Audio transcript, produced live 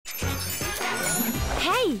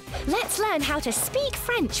Hey, let's learn how to speak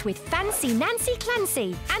French with Fancy Nancy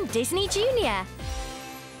Clancy and Disney Junior.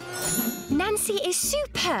 Nancy is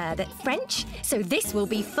superb at French, so this will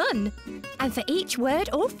be fun. And for each word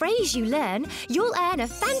or phrase you learn, you'll earn a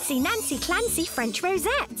Fancy Nancy Clancy French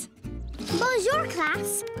rosette. Bonjour,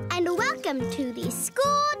 class, and welcome to the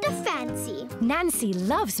School de Fancy. Nancy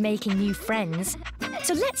loves making new friends,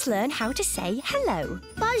 so let's learn how to say hello.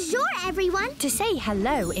 Bonjour, everyone. To say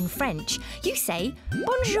hello in French, you say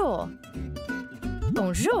bonjour.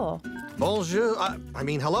 Bonjour. Bonjour. I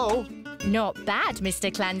mean hello. Not bad,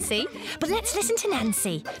 Mr. Clancy. But let's listen to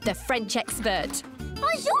Nancy, the French expert.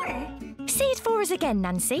 Bonjour. Say it for us again,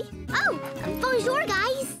 Nancy. Oh, bonjour,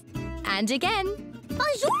 guys. And again.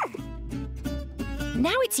 Bonjour.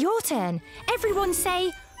 Now it's your turn. Everyone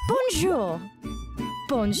say bonjour.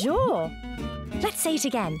 Bonjour. Let's say it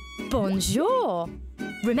again. Bonjour.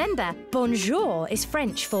 Remember, bonjour is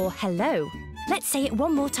French for hello. Let's say it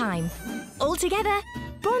one more time. All together.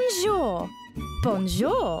 Bonjour.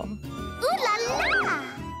 Bonjour. Ooh la la!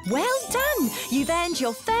 Well done! You've earned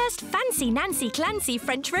your first Fancy Nancy Clancy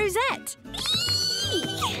French rosette.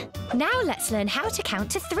 Now let's learn how to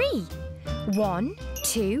count to 3. 1,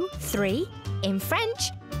 2, 3 in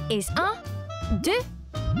French is 1, 2,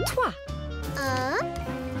 3. 1,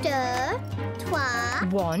 2, 3.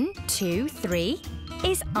 1, 2, 3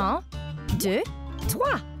 is 1, 2, 3.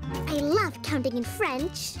 I love counting in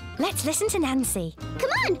French. Let's listen to Nancy. Come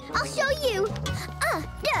on, I'll show you. 1,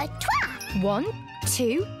 2, 3. 1,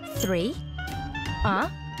 2, 3.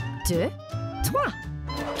 1, 2, 3. 1,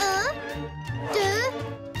 2,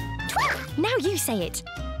 3. Now you say it.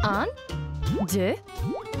 1, 2,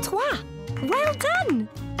 3. Well done!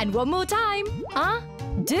 And one more time.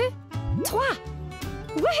 1, 2, 3.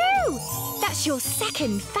 Woohoo! That's your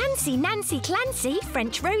second Fancy Nancy Clancy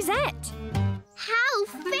French rosette. How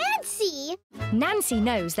fancy! Nancy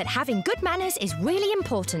knows that having good manners is really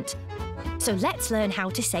important. So let's learn how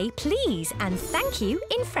to say please and thank you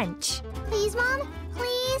in French. Please, Mom,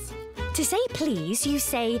 please. To say please, you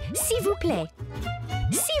say s'il vous plaît.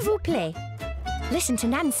 S'il vous plaît. Listen to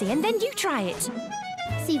Nancy and then you try it.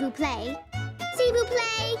 S'il vous plaît. S'il vous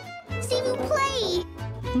plaît. S'il vous plaît.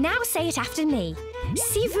 Now say it after me.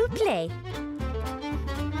 S'il vous plaît.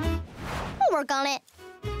 We'll work on it.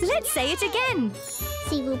 Let's say it again.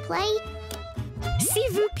 S'il vous plaît. S'il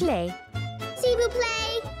vous plaît. S'il vous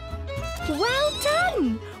plaît. Well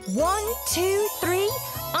done! 1, 2, 3.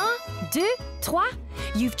 1, 2, 3.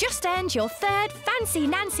 You've just earned your third Fancy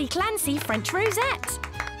Nancy Clancy French rosette.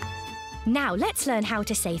 Now let's learn how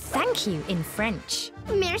to say thank you in French.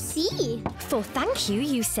 Merci. For thank you,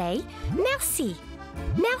 you say merci.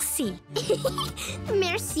 Merci.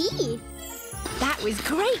 Merci. That was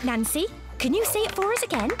great, Nancy. Can you say it for us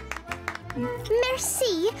again?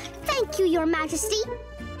 Merci. Thank you, Your Majesty.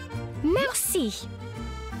 Merci.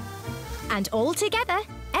 And all together,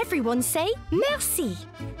 everyone say merci.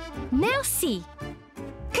 Merci.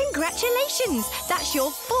 Congratulations! That's your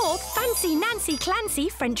 4th Fancy Nancy Clancy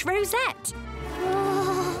French rosette.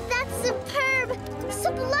 Oh, that's superb!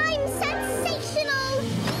 Sublime!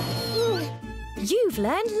 Sensational! You've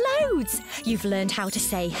learned loads. You've learned how to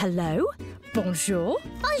say hello, bonjour,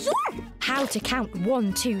 Bonjour! how to count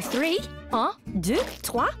 1, 2, 3, 1, 2,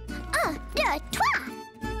 3, 1, 2, 3.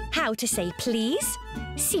 how to say please,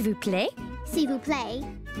 s'il vous plaît, S'il vous plaît.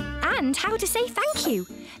 and how to say thank you,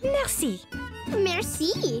 merci.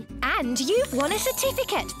 Merci. And you've won a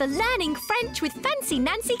certificate for learning French with Fancy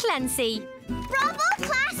Nancy Clancy. Bravo,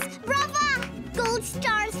 class! Bravo! Gold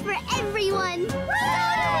stars for everyone!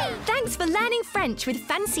 Woo! Thanks for learning French with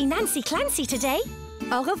Fancy Nancy Clancy today.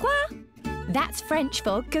 Au revoir. That's French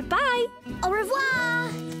for goodbye. Au revoir!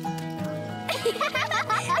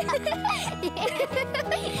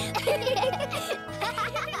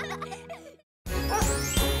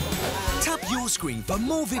 Tap your screen for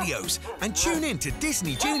more videos and tune in to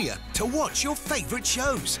Disney Junior to watch your favourite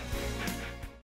shows.